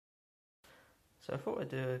So I thought I'd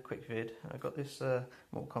do a quick vid. I got this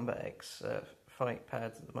Mortal Kombat X Fight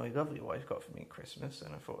Pad that my lovely wife got for me at Christmas,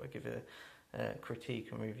 and I thought I'd give it a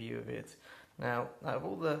critique and review of it. Now, out of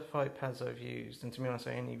all the fight pads I've used, and to be honest,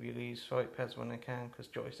 I only really use fight pads when I can, because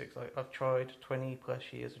joysticks, I've tried 20 plus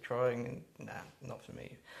years of trying, and nah, not for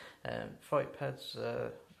me. Fight pads,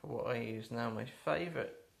 for what I use now, my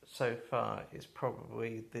favourite so far is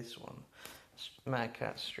probably this one. Mad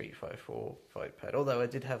Catz Street Fighter 4 Fight Pad. Although I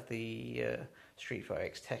did have the Street Fighter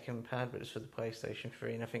X Tekken pad, but it's for the PlayStation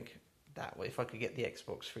 3, and I think that way, if I could get the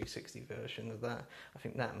Xbox 360 version of that, I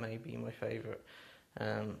think that may be my favourite.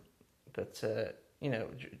 You know,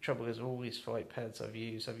 trouble is, all these fight pads I've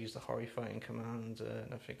used the Horrifying Command,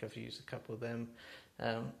 and I think I've used a couple of them.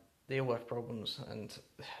 They all have problems, and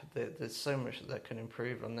there's so much that can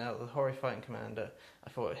improve on. Now, the Horrifying Commander, I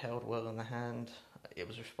thought it held well in the hand. It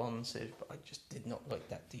was responsive, but I just did not like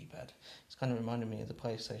that D-pad. It's kind of reminded me of the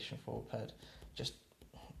PlayStation 4 pad.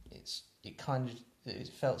 It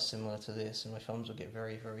felt similar to this, and my thumbs would get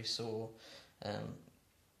very, very sore.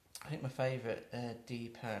 I think my favourite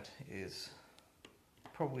D-pad is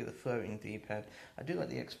probably the floating D-pad. I do like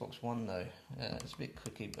the Xbox One though. It's a bit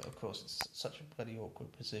clicky, but of course it's such a bloody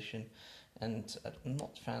awkward position, and I'm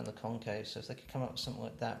not a fan of the concave, so if they could come up with something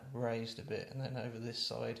like that, raised a bit, and then over this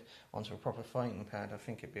side onto a proper fighting pad, I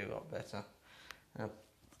think it'd be a lot better.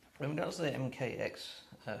 And that was the MKX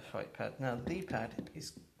fight pad. Now the D-pad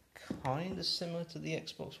is kind of similar to the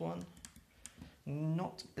Xbox One,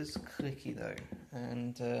 not as clicky though,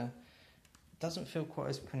 and doesn't feel quite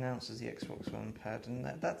as pronounced as the Xbox One pad, and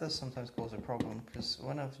that does sometimes cause a problem, because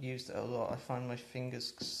when I've used it a lot, I find my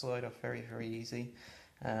fingers slide off very, very easy,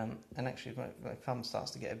 and actually my thumb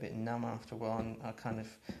starts to get a bit numb after a while, and I kind of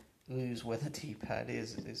lose where the D-pad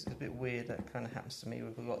is. It's a bit weird. That kind of happens to me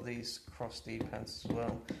with a lot of these cross D-pads as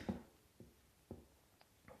well.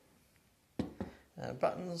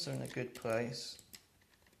 Buttons are in a good place.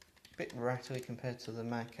 A bit rattly compared to the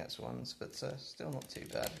Mad Catz ones, but still not too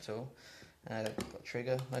bad at all. Got a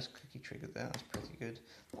trigger, nice clicky trigger there, that's pretty good.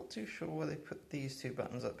 Not too sure why they put these two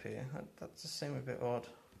buttons up here. That just seemed a bit odd.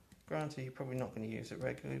 Granted, you're probably not going to use it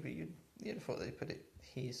regularly, but you'd have thought they'd put it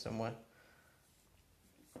here somewhere.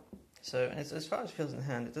 So, as far as it feels in the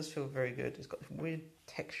hand, it does feel very good. It's got a weird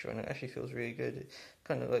texture, and it actually feels really good. It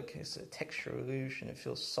kind of like, it's a texture illusion. It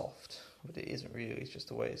feels soft, but it isn't really. It's just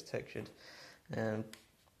the way it's textured. It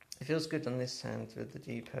feels good on this hand with the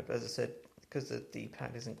D-pad, but as I said, because the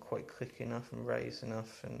D-pad isn't quite clicky enough and raised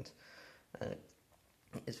enough, and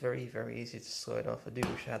it's very, very easy to slide off. I do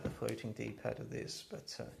wish I had the floating D-pad of this,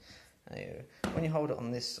 but when you hold it on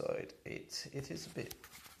this side, it is a bit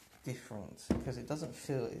different, because it doesn't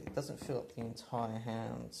fill up the entire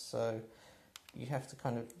hand, so you have to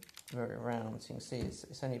kind of move it around. So you can see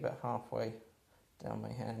it's only about halfway down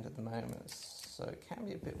my hand at the moment, so it can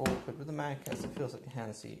be a bit awkward. With the Mad Catz, it feels like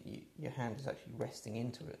your hand is actually resting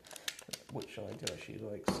into it, which I do actually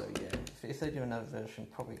like. So yeah, if they do another version,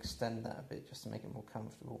 probably extend that a bit just to make it more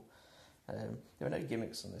comfortable. There are no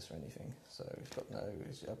gimmicks on this or anything, so it's got no,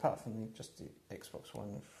 apart from just the Xbox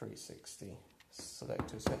One 360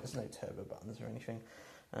 selectors. There's no turbo buttons or anything.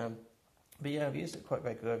 But yeah, I've used it quite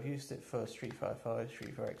regularly. I've used it for Street Fighter 5,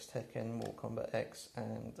 Street Fighter X Tekken, Mortal Kombat X,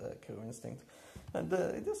 and Killer Instinct. And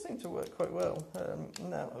it does seem to work quite well.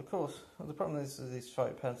 Now, of course, the problem is with these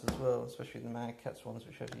fight pads as well, especially the Mad Catz ones,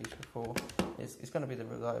 which I've used before, is going to be the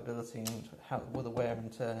reliability and the wear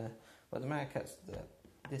and tear. Well, the Mad Catz,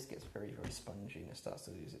 this gets very, very spongy, and it starts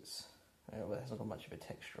to lose its... well, it hasn't got much of a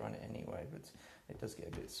texture on it anyway, but it does get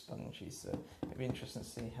a bit spongy, so it'll be interesting to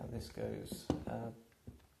see how this goes.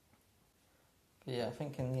 But yeah, I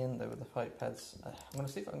think in the end though, with the fight pads, I'm going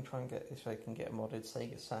to see if I can get a modded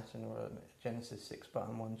Sega Saturn or a Genesis 6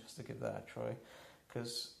 button one, just to give that a try,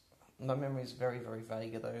 because my memory is very, very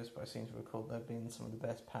vague of those, but I seem to recall there being some of the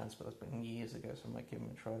best pads, but that's been years ago, so I might give them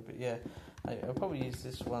a try. But yeah, I'll probably use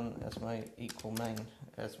this one as my equal main,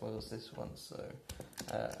 as well as this one, so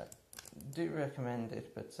do recommend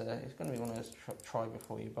it, but it's going to be one of those try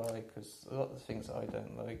before you buy, because a lot of the things that I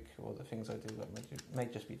don't like, or the things I do like, may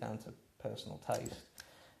just be down to personal taste.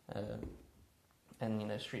 And you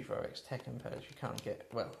know, Street Fighter X Tekken pads, you can't get,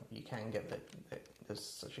 well, you can get that there's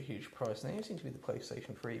such a huge price. And they seem to be the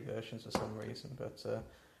PlayStation 3 versions for some reason, but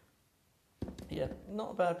yeah,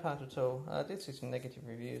 not a bad pad at all. I did see some negative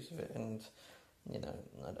reviews of it, and you know,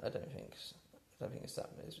 I don't think it's that.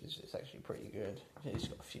 It's actually pretty good. It's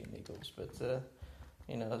got a few niggles, but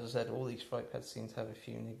you know, as I said, all these fight pads seem to have a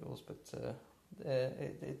few niggles, but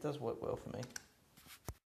it does work well for me.